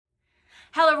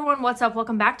Hello everyone, what's up?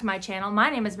 Welcome back to my channel. My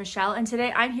name is Michelle and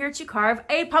today I'm here to carve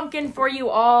a pumpkin for you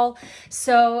all.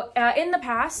 So in the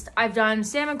past, I've done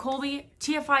Sam and Colby,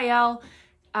 TFIL,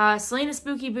 Selena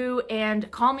Spooky Boo,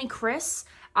 and Call Me Chris.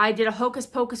 I did a Hocus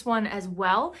Pocus one as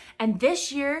well. And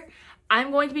this year,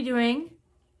 I'm going to be doing,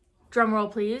 drumroll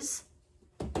please,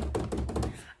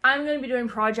 I'm going to be doing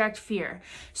Project Fear.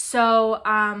 So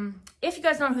if you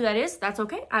guys don't know who that is, that's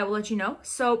okay. I will let you know.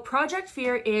 So Project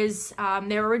Fear is,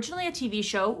 they were originally a TV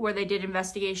show where they did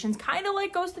investigations, kind of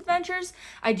like Ghost Adventures.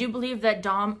 I do believe that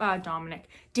Dakota.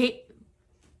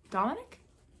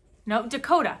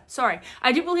 Sorry.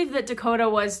 I do believe that Dakota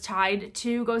was tied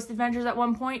to Ghost Adventures at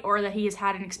one point, or that he has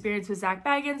had an experience with Zach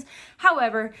Baggins.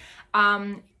 However,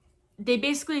 they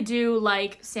basically do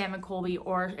like Sam and Colby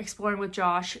or Exploring with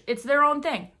Josh. It's their own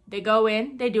thing. They go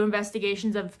in, they do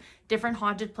investigations of different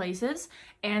haunted places,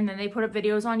 and then they put up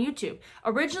videos on YouTube.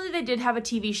 Originally, they did have a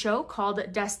TV show called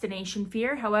Destination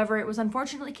Fear. However, it was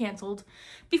unfortunately canceled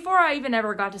before I even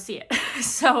ever got to see it.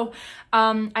 So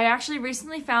I actually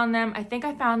recently found them. I think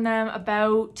I found them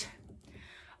about...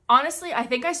 Honestly, I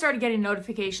think I started getting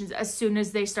notifications as soon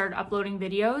as they started uploading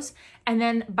videos. And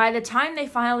then by the time they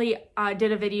finally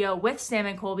did a video with Sam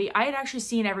and Colby, I had actually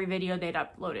seen every video they'd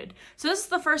uploaded. So this is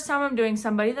the first time I'm doing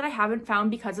somebody that I haven't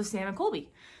found because of Sam and Colby.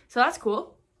 So that's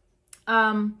cool.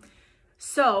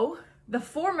 So the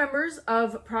four members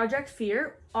of Project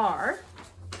Fear are,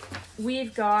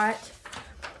 we've got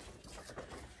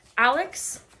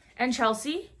Alex and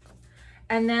Chelsea.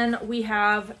 And then we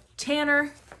have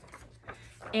Tanner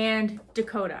and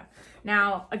Dakota.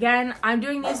 Now, again, I'm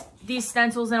doing these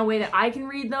stencils in a way that I can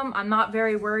read them. I'm not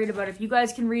very worried about if you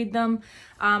guys can read them.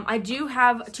 I do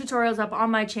have tutorials up on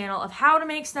my channel of how to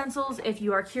make stencils if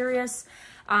you are curious.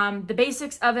 The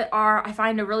basics of it are, I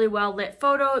find a really well lit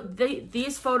photo.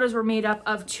 These photos were made up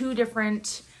of two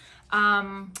different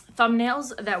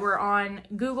thumbnails that were on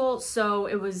Google. So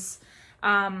it was,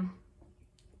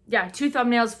 yeah, two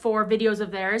thumbnails for videos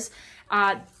of theirs.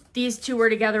 These two were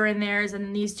together in theirs,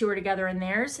 and these two were together in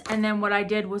theirs. And then what I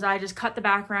did was I just cut the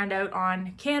background out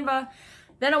on Canva.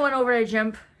 Then I went over to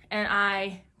GIMP and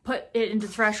I put it into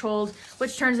Threshold,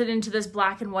 which turns it into this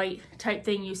black and white type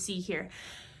thing you see here.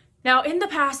 Now, in the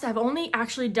past, I've only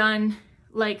actually done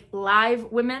like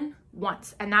live women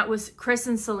once, and that was Chris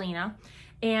and Selena.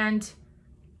 And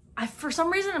for some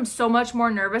reason, I'm so much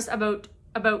more nervous about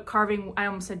carving, I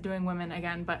almost said doing women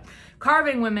again, but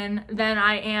carving women than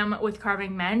I am with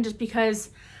carving men, just because,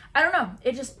 I don't know,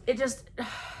 it just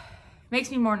makes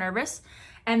me more nervous.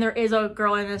 And there is a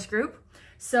girl in this group.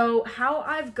 So how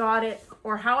I've got it,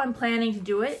 or how I'm planning to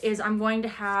do it, is I'm going to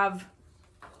have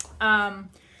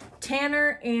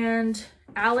Tanner and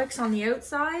Alex on the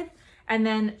outside, and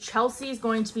then Chelsea's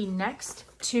going to be next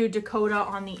to Dakota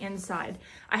on the inside.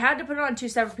 I had to put it on two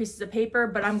separate pieces of paper,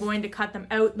 but I'm going to cut them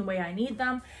out in the way I need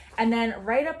them. And then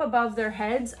right up above their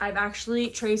heads, I've actually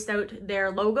traced out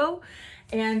their logo.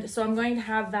 And so I'm going to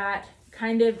have that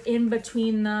kind of in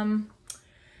between them.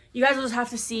 You guys will just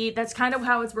have to see. That's kind of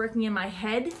how it's working in my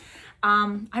head.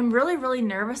 I'm really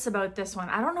nervous about this one.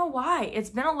 I don't know why.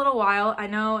 It's been a little while. I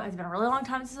know it's been a really long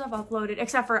time since I've uploaded,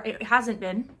 except for it hasn't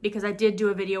been, because I did do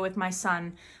a video with my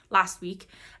son last week.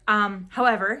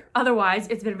 However, otherwise,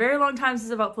 it's been a very long time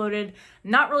since I've uploaded.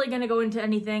 Not really going to go into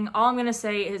anything. All I'm going to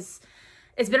say is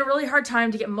it's been a really hard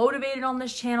time to get motivated on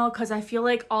this channel, because I feel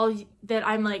like all that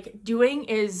I'm like doing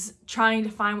is trying to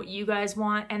find what you guys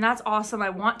want. And that's awesome. I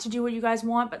want to do what you guys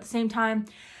want, but at the same time,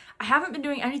 I haven't been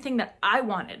doing anything that I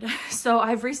wanted. So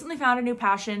I've recently found a new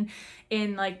passion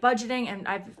in like budgeting, and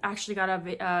I've actually got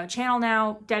a channel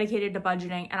now dedicated to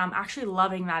budgeting, and I'm actually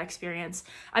loving that experience.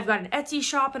 I've got an Etsy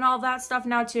shop and all that stuff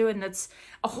now too, and that's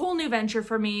a whole new venture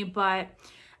for me, but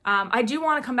I do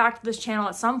want to come back to this channel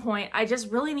at some point. I just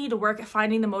really need to work at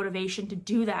finding the motivation to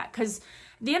do that, because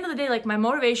at the end of the day, like, my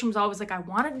motivation was always like, I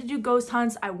wanted to do ghost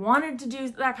hunts. I wanted to do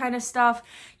that kind of stuff.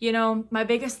 You know, my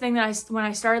biggest thing that when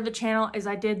I started the channel is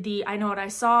I did the I Know What I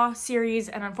Saw series.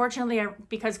 And unfortunately,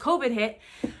 because COVID hit,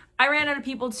 I ran out of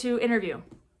people to interview.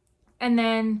 And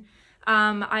then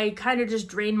I kind of just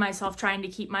drained myself trying to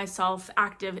keep myself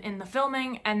active in the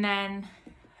filming. And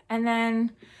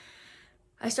then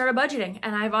I started budgeting,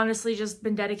 and I've honestly just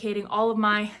been dedicating all of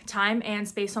my time and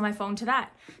space on my phone to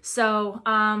that. So,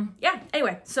 yeah,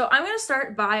 anyway, so I'm going to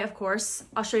start by, of course,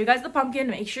 I'll show you guys the pumpkin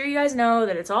to make sure you guys know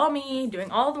that it's all me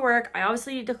doing all the work. I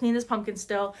obviously need to clean this pumpkin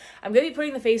still. I'm going to be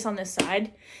putting the face on this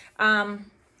side. But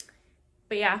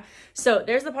yeah, so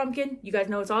there's the pumpkin. You guys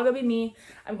know it's all going to be me.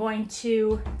 I'm going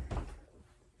to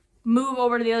move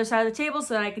over to the other side of the table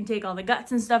so that I can take all the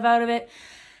guts and stuff out of it.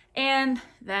 And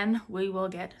then we will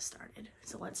get started.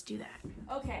 So let's do that.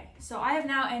 Okay, so I have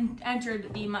now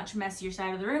entered the much messier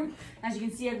side of the room. As you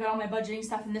can see, I've got all my budgeting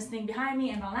stuff in this thing behind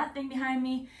me and on that thing behind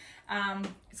me.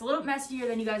 It's a little messier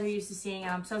than you guys are used to seeing,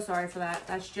 and I'm so sorry for that.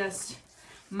 That's just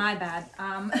my bad.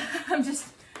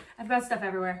 I've got stuff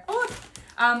everywhere. Oh,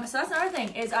 look. So that's another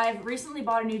thing, is I've recently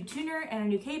bought a new tuner and a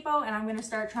new capo, and I'm gonna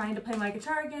start trying to play my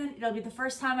guitar again. It'll be the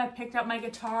first time I've picked up my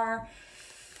guitar,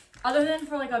 other than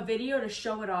for like a video to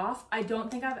show it off. I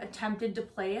don't think I've attempted to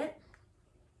play it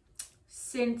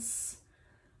since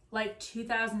like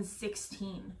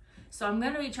 2016. So I'm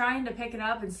gonna be trying to pick it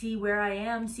up and see where I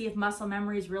am, see if muscle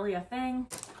memory is really a thing.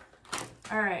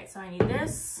 All right, so I need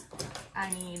this, I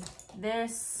need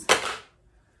this,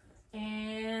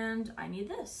 and I need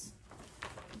this.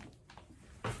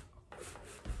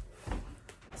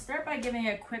 Start by giving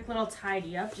it a quick little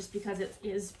tidy up, just because it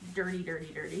is dirty,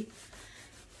 dirty, dirty.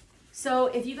 So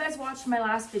if you guys watched my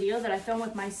last video that I filmed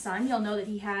with my son, you'll know that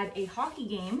he had a hockey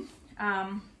game.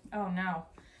 Oh no.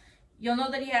 You'll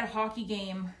know that he had a hockey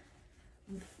game,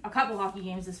 a couple hockey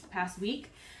games this past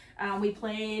week. We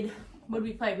played, what did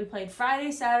we play? We played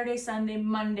Friday, Saturday, Sunday,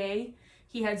 Monday.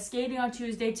 He had skating on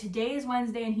Tuesday. Today is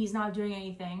Wednesday and he's not doing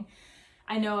anything.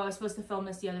 I know I was supposed to film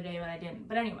this the other day, but I didn't.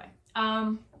 But anyway,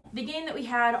 the game that we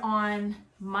had on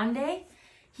Monday,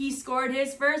 he scored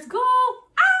his first goal.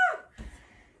 Ah!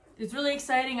 It's really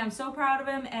exciting. I'm so proud of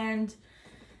him, and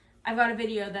I've got a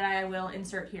video that I will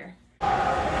insert here.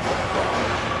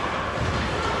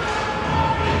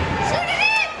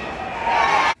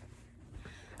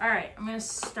 All right, I'm gonna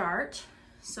start.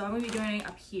 So I'm gonna be doing it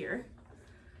up here.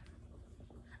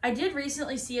 I did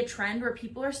recently see a trend where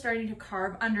people are starting to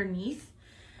carve underneath,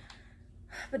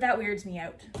 but that weirds me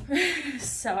out.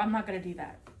 So I'm not gonna do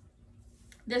that.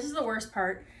 This is the worst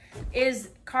part, is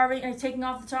carving and taking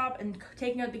off the top and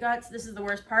taking out the guts. This is the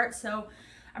worst part. So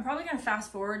I'm probably gonna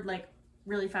fast forward, like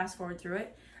really fast forward through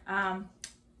it.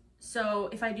 So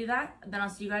if I do that, then I'll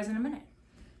see you guys in a minute.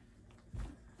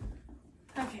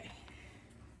 Okay.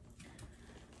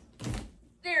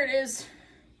 There it is.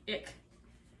 Ick.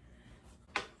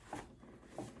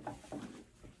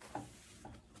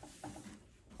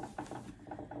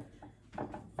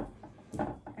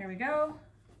 There we go.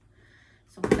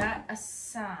 So with that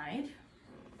aside,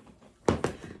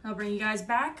 I'll bring you guys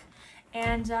back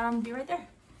and be right there.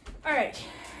 All right.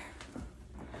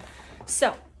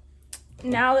 So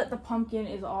now that the pumpkin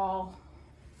is all,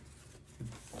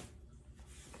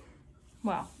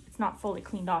 well, it's not fully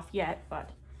cleaned off yet, but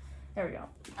there we go.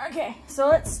 Okay, so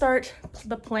let's start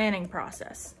the planning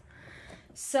process.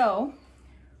 So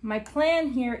my plan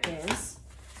here is,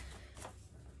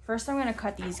 first I'm gonna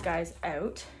cut these guys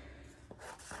out.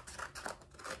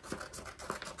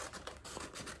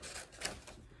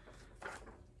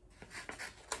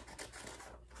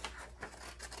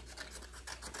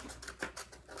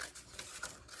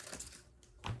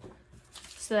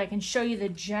 So that I can show you the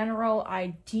general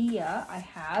idea I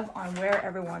have on where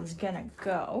everyone's gonna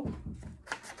go.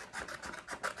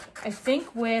 I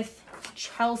think with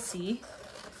Chelsea,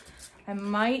 I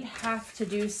might have to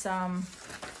do some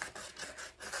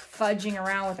fudging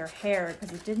around with her hair,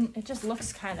 because it just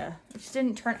looks kind of, it just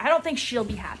didn't turn. I don't think she'll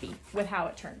be happy with how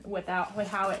it turned, with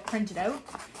how it printed out.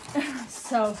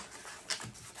 So,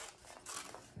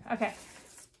 okay,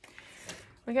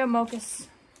 we got Mocus.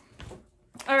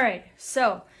 All right,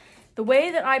 so the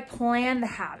way that I plan to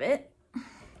have it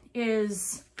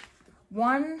is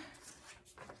 1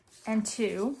 and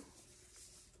 2,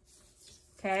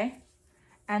 okay?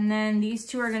 And then these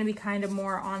two are gonna be kind of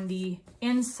more on the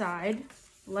inside,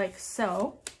 like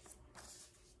so,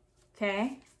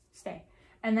 okay? Stay.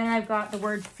 And then I've got the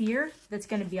word fear that's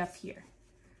gonna be up here.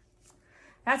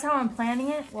 That's how I'm planning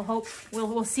it.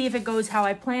 We'll see if it goes how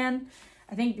I plan.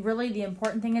 I think really the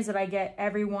important thing is that I get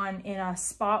everyone in a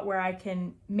spot where I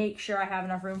can make sure I have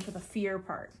enough room for the fear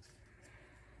part.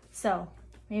 So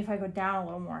maybe if I go down a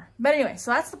little more. But anyway,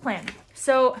 so that's the plan.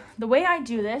 So the way I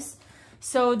do this,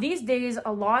 so these days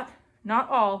a lot, not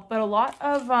all, but a lot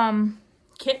of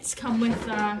kits come with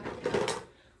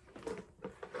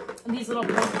these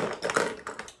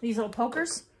little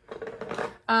pokers.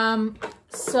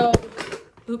 So,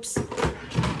 oops,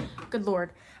 good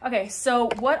Lord. Okay, so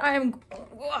what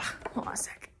hold on a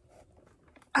sec.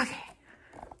 Okay.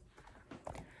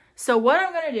 So what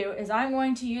I'm gonna do is I'm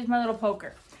going to use my little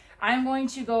poker. I'm going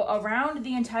to go around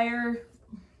the entire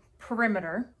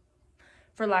perimeter,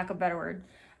 for lack of a better word,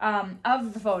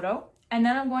 of the photo. And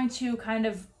then I'm going to kind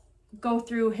of go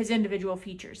through his individual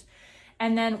features.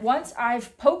 And then once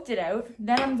I've poked it out,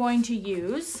 then I'm going to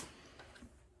use,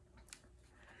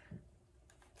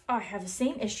 I have the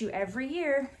same issue every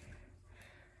year.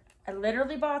 I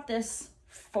literally bought this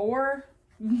 4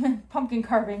 pumpkin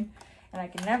carving, and I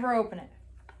can never open it.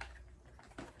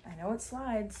 I know it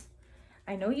slides.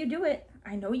 I know you do it.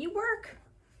 I know you work.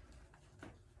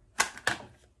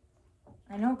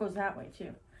 I know it goes that way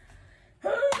too.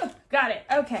 Got it.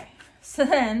 Okay. So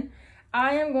then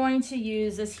I am going to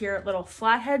use this here little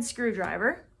flathead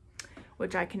screwdriver,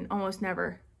 which I can almost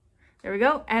never. There we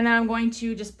go. And I'm going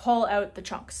to just pull out the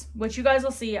chunks, which you guys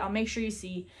will see. I'll make sure you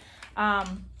see. But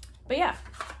yeah,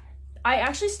 I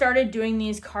actually started doing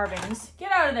these carvings.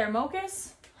 Get out of there,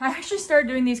 Mocus. I actually started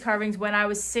doing these carvings when I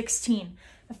was 16.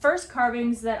 The first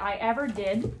carvings that I ever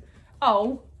did,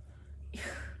 the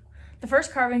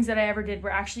first carvings that I ever did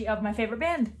were actually of my favorite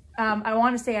band. I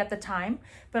want to say at the time,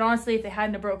 but honestly, if they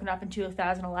hadn't have broken up in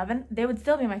 2011, they would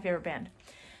still be my favorite band.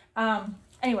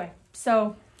 Anyway,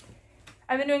 so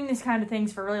I've been doing these kind of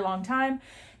things for a really long time.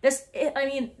 I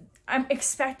mean, I'm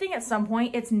expecting at some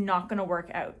point it's not going to work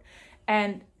out.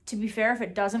 And to be fair, if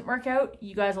it doesn't work out,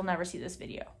 you guys will never see this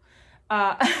video.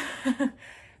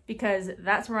 Because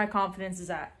that's where my confidence is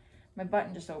at. My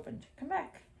button just opened. Come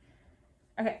back.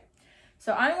 Okay.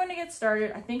 So I'm going to get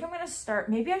started. I think I'm going to start,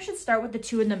 maybe I should start with the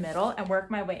two in the middle and work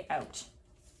my way out.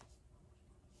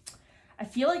 I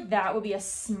feel like that would be a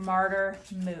smarter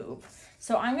move.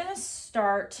 So I'm going to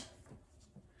start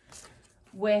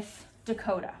with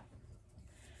Dakota,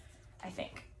 I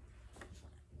think.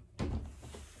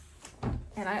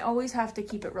 And I always have to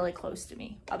keep it really close to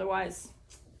me. Otherwise,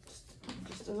 it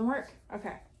just doesn't work.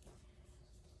 Okay.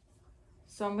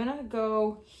 So I'm going to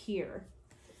go here.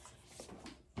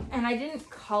 And I didn't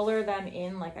color them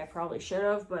in like I probably should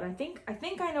have, but I think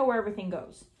I know where everything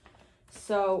goes.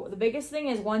 So the biggest thing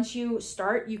is once you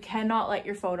start, you cannot let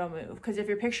your photo move, because if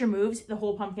your picture moves, the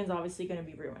whole pumpkin's obviously going to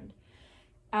be ruined.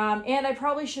 And I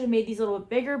probably should have made these a little bit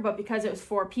bigger, but because it was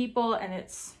 4 people and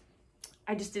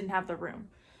I just didn't have the room.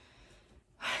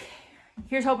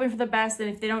 Here's hoping for the best, and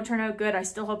if they don't turn out good, I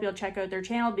still hope you'll check out their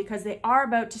channel, because they are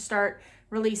about to start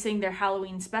releasing their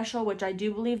Halloween special, which I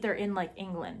do believe they're in like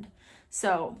England.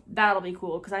 So that'll be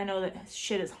cool, because I know that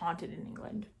shit is haunted in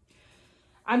England.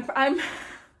 I'm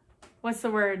what's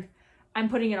the word? I'm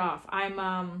putting it off.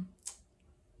 I'm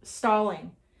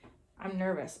stalling. I'm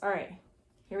nervous. All right,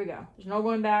 here we go. There's no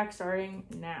going back, starting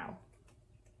now.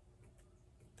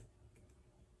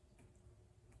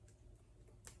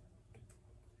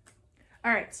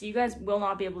 All right, so you guys will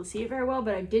not be able to see it very well,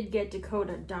 but I did get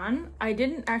Dakota done. I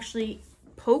didn't actually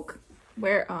poke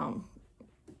where,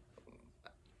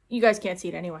 you guys can't see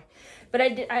it anyway, but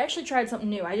I actually tried something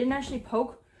new. I didn't actually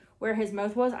poke where his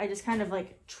mouth was. I just kind of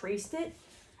like traced it,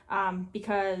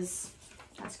 because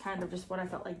that's kind of just what I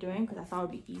felt like doing, because I thought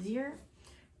it would be easier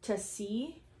to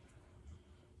see.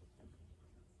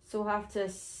 So we'll have to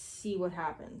see what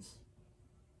happens.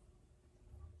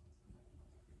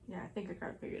 Yeah, I think I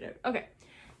kind of figured it out. Okay,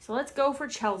 so let's go for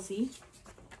Chelsea,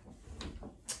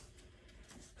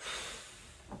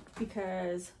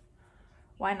 because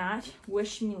why not?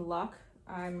 Wish me luck.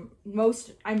 I'm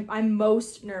most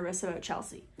nervous about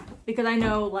Chelsea, because I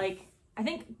know, like, I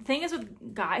think the thing is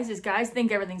with guys is guys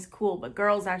think everything's cool, but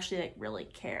girls actually like really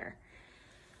care.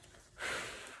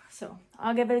 So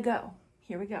I'll give it a go.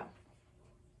 Here we go.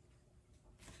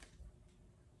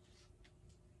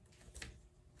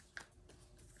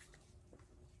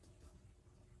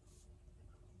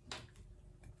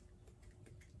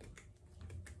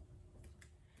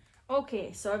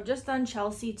 Okay, so I've just done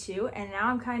Chelsea too, and now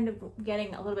I'm kind of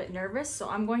getting a little bit nervous, so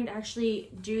I'm going to actually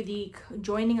do the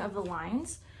joining of the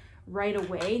lines right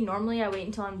away. Normally I wait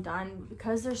until I'm done,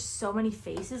 because there's so many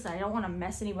faces and I don't want to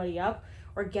mess anybody up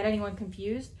or get anyone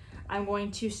confused. I'm going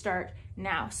to start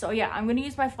now. So yeah, I'm going to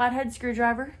use my flathead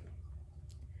screwdriver,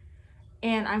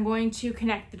 and I'm going to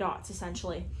connect the dots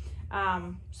essentially.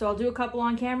 So I'll do a couple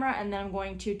on camera, and then I'm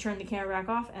going to turn the camera back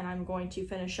off, and I'm going to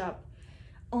finish up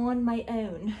on my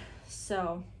own.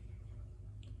 So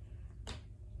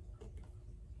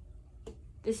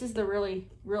this is the really,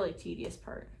 really tedious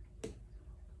part.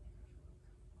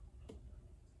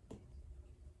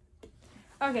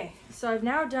 Okay, so I've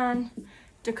now done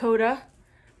Dakota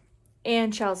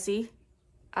and Chelsea.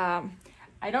 I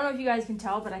don't know if you guys can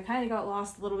tell, but I kind of got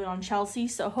lost a little bit on Chelsea,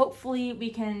 so hopefully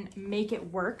we can make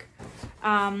it work.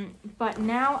 But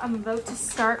now I'm about to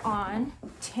start on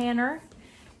Tanner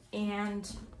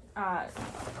and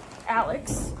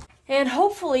Alex, and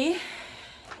hopefully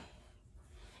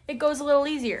it goes a little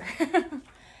easier.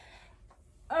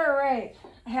 All right,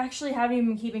 I actually haven't even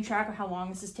been keeping track of how long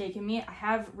this has taken me. I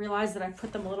have realized that I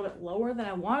put them a little bit lower than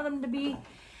I wanted them to be,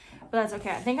 but that's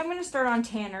okay. I think I'm gonna start on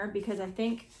Tanner, because I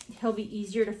think he'll be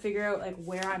easier to figure out like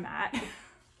where I'm at.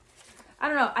 I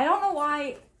don't know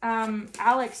why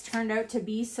Alex turned out to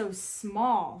be so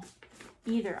small.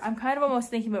 either. I'm kind of almost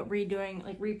thinking about redoing,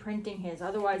 like reprinting his.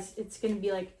 Otherwise, it's gonna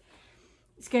be like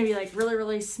really,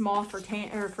 really small for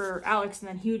for Alex and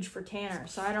then huge for Tanner.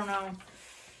 So I don't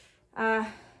know.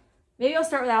 Maybe I'll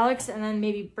start with Alex and then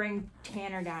maybe bring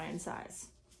Tanner down in size.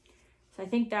 So I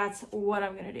think that's what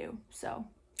I'm gonna do. So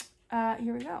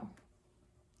here we go.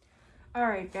 All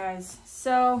right, guys.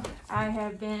 So I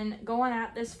have been going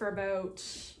at this for about,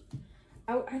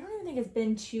 I don't even think it's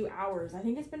been 2 hours. I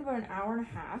think it's been about an hour and a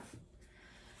half.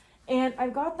 And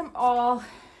I've got them all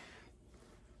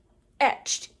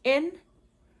etched in.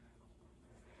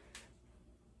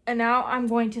 And now I'm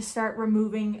going to start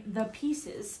removing the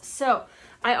pieces. So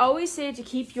I always say to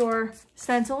keep your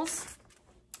stencils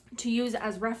to use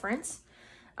as reference.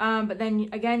 But then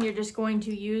again, you're just going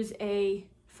to use a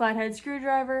flathead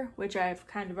screwdriver, which I've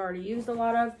kind of already used a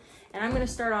lot of. And I'm going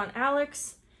to start on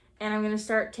Alex, and I'm going to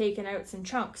start taking out some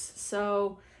chunks.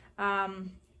 So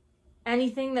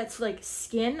anything that's like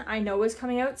skin, I know is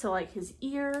coming out. So like his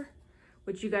ear,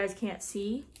 which you guys can't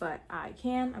see, but I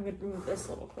can. I'm going to move this a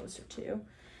little closer too.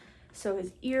 So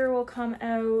his ear will come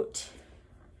out.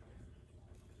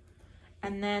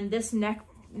 And then this neck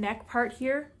part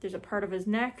here, there's a part of his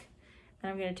neck,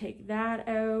 and I'm going to take that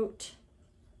out.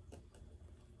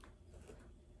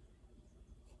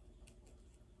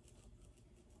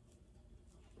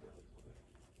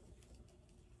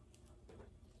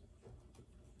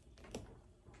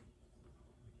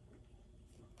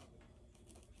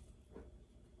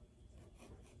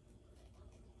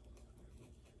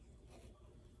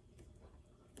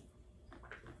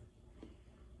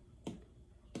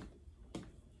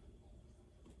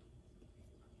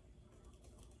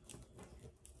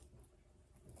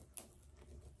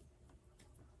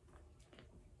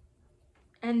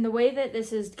 And the way that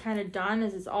this is kind of done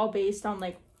is it's all based on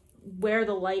like where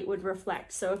the light would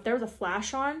reflect. So if there was a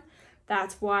flash on,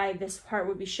 that's why this part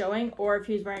would be showing. Or if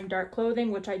he was wearing dark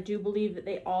clothing, which I do believe that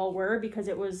they all were, because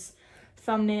it was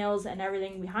thumbnails and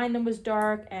everything behind them was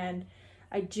dark. And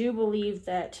I do believe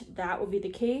that that would be the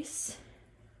case.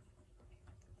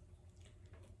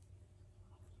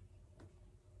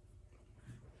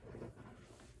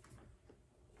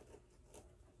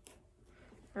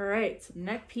 All right, so the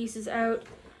neck piece is out.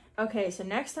 Okay, so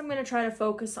next I'm gonna try to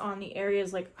focus on the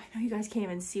areas, like, I know you guys can't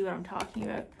even see what I'm talking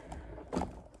about.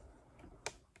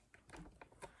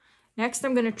 Next,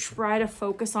 I'm gonna try to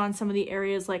focus on some of the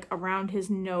areas like around his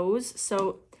nose.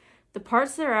 So the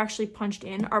parts that are actually punched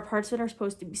in are parts that are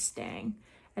supposed to be staying.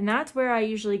 And that's where I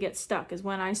usually get stuck, is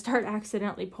when I start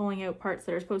accidentally pulling out parts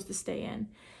that are supposed to stay in.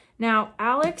 Now,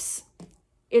 Alex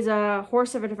is a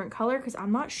horse of a different color, because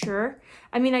I'm not sure.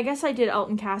 I mean, I guess I did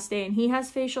Alton Castay and he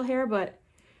has facial hair, but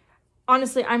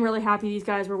honestly, I'm really happy these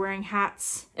guys were wearing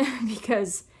hats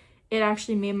because it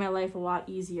actually made my life a lot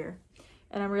easier.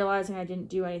 And I'm realizing I didn't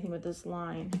do anything with this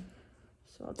line,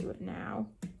 so I'll do it now.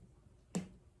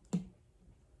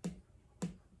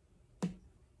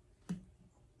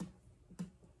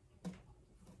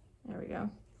 There we go.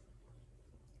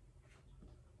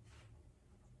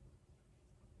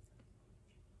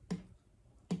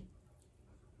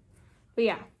 But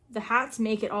yeah, the hats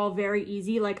make it all very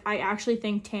easy. Like, I actually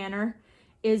think Tanner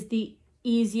is the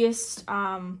easiest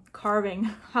carving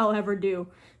I'll ever do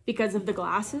because of the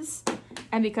glasses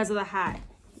and because of the hat.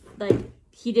 Like,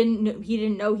 he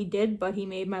didn't know he did, but he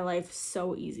made my life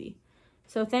so easy.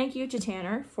 So thank you to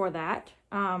Tanner for that.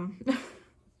 All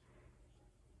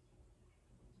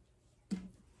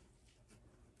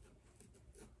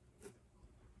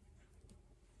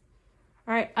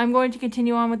right, I'm going to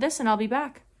continue on with this and I'll be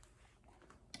back.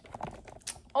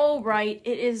 All right,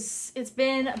 it's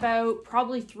been about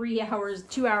probably 3 hours,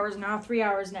 2 hours now, 3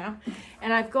 hours now.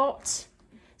 And I've got,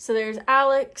 so there's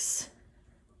Alex,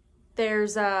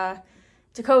 there's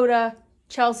Dakota,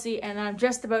 Chelsea, and I'm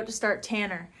just about to start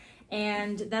Tanner.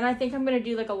 And then I think I'm gonna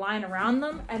do like a line around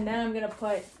them, and then I'm gonna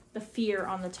put the fear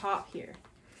on the top here.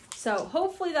 So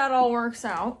hopefully that all works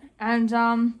out. And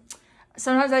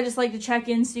sometimes I just like to check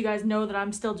in so you guys know that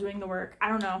I'm still doing the work. I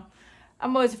don't know.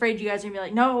 I'm always afraid you guys are gonna be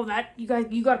like, no, that you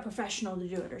got a professional to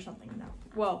do it or something. No.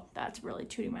 Well, that's really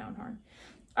tooting my own horn.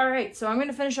 All right, so I'm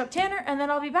gonna finish up Tanner and then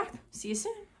I'll be back. See you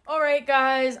soon. All right,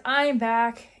 guys, I'm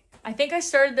back. I think I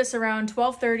started this around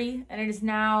 12:30 and it is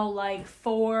now like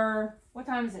what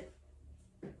time is it?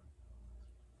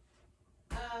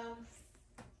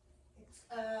 It's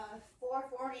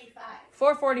 4:45.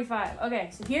 4:45. Okay,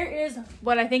 so here is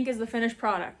what I think is the finished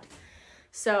product.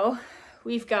 So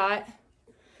we've got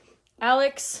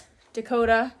Alex,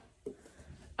 Dakota.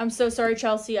 I'm so sorry,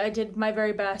 Chelsea. I did my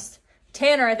very best.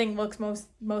 Tanner, I think, looks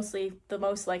mostly the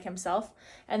most like himself.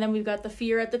 And then we've got the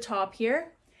fear at the top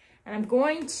here. And I'm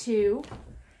going to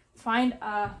find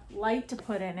a light to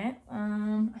put in it.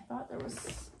 I thought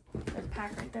there's a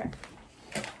pack right there.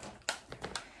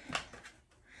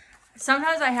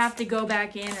 Sometimes I have to go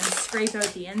back in and scrape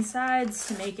out the insides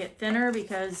to make it thinner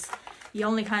because you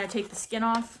only kind of take the skin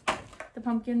off the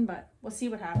pumpkin, but we'll see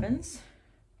what happens.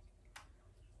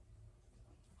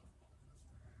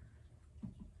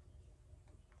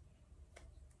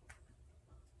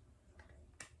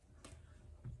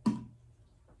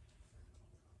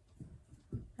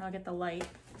 I'll get the light,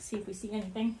 see if we see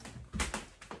anything.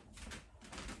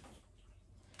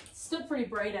 It's still pretty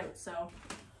bright out, so.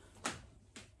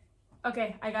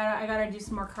 Okay, I gotta do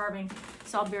some more carving,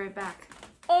 so I'll be right back.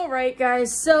 All right,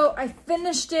 guys, so I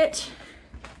finished it.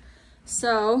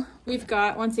 So we've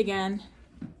got, once again,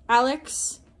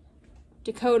 Alex,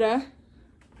 Dakota,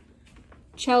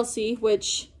 Chelsea,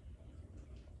 which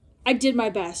I did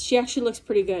my best. She actually looks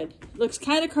pretty good. Looks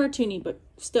kind of cartoony, but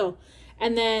still.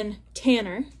 And then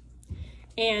Tanner.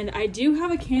 And I do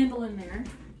have a candle in there,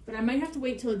 but I might have to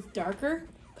wait till it's darker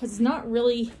because it's not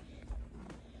really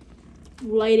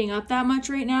lighting up that much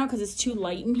right now because it's too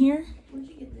light in here. Where'd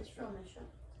you get this from, Misha?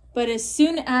 But as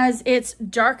soon as it's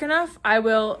dark enough, I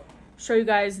will show you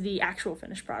guys the actual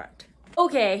finished product.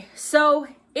 Okay, so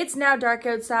it's now dark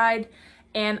outside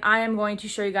and I am going to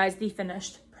show you guys the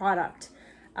finished product.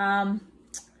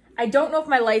 I don't know if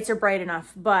my lights are bright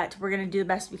enough, but we're gonna do the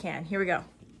best we can. Here we go.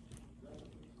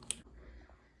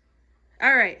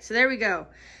 All right, so there we go.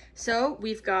 So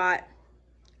we've got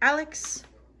Alex,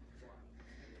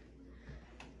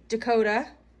 Dakota,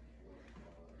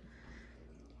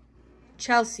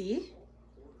 Chelsea,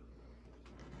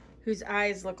 whose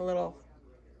eyes look a little,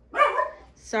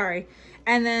 sorry,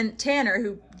 and then Tanner,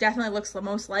 who definitely looks the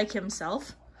most like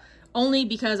himself, only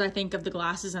because I think of the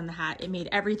glasses and the hat. It made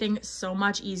everything so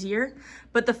much easier,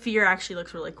 but the fear actually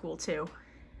looks really cool too.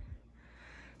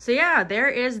 So yeah, there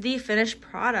is the finished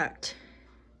product.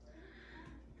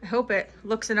 I hope it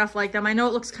looks enough like them. I know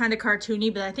it looks kind of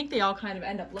cartoony, but I think they all kind of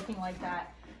end up looking like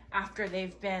that after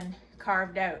they've been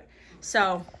carved out.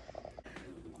 So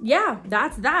yeah,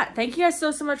 that's that. Thank you guys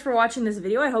so much for watching this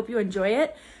video. I hope you enjoy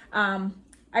it.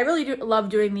 I really do love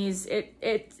doing these.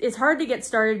 It's hard to get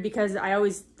started because I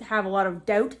always have a lot of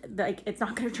doubt, like it's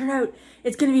not gonna turn out,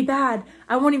 it's gonna be bad,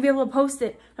 I won't even be able to post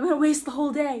it, I'm gonna waste the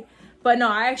whole day. But no,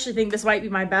 I actually think this might be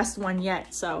my best one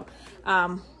yet. So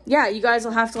yeah, you guys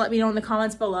will have to let me know in the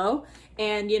comments below,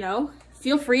 and you know,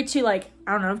 feel free to, like,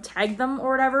 I don't know, tag them or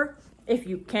whatever if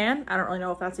you can. I don't really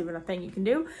know if that's even a thing you can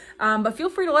do, but feel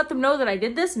free to let them know that I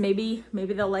did this. Maybe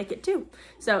they'll like it too.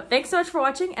 So thanks so much for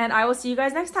watching, and I will see you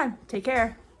guys next time. Take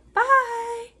care. Bye.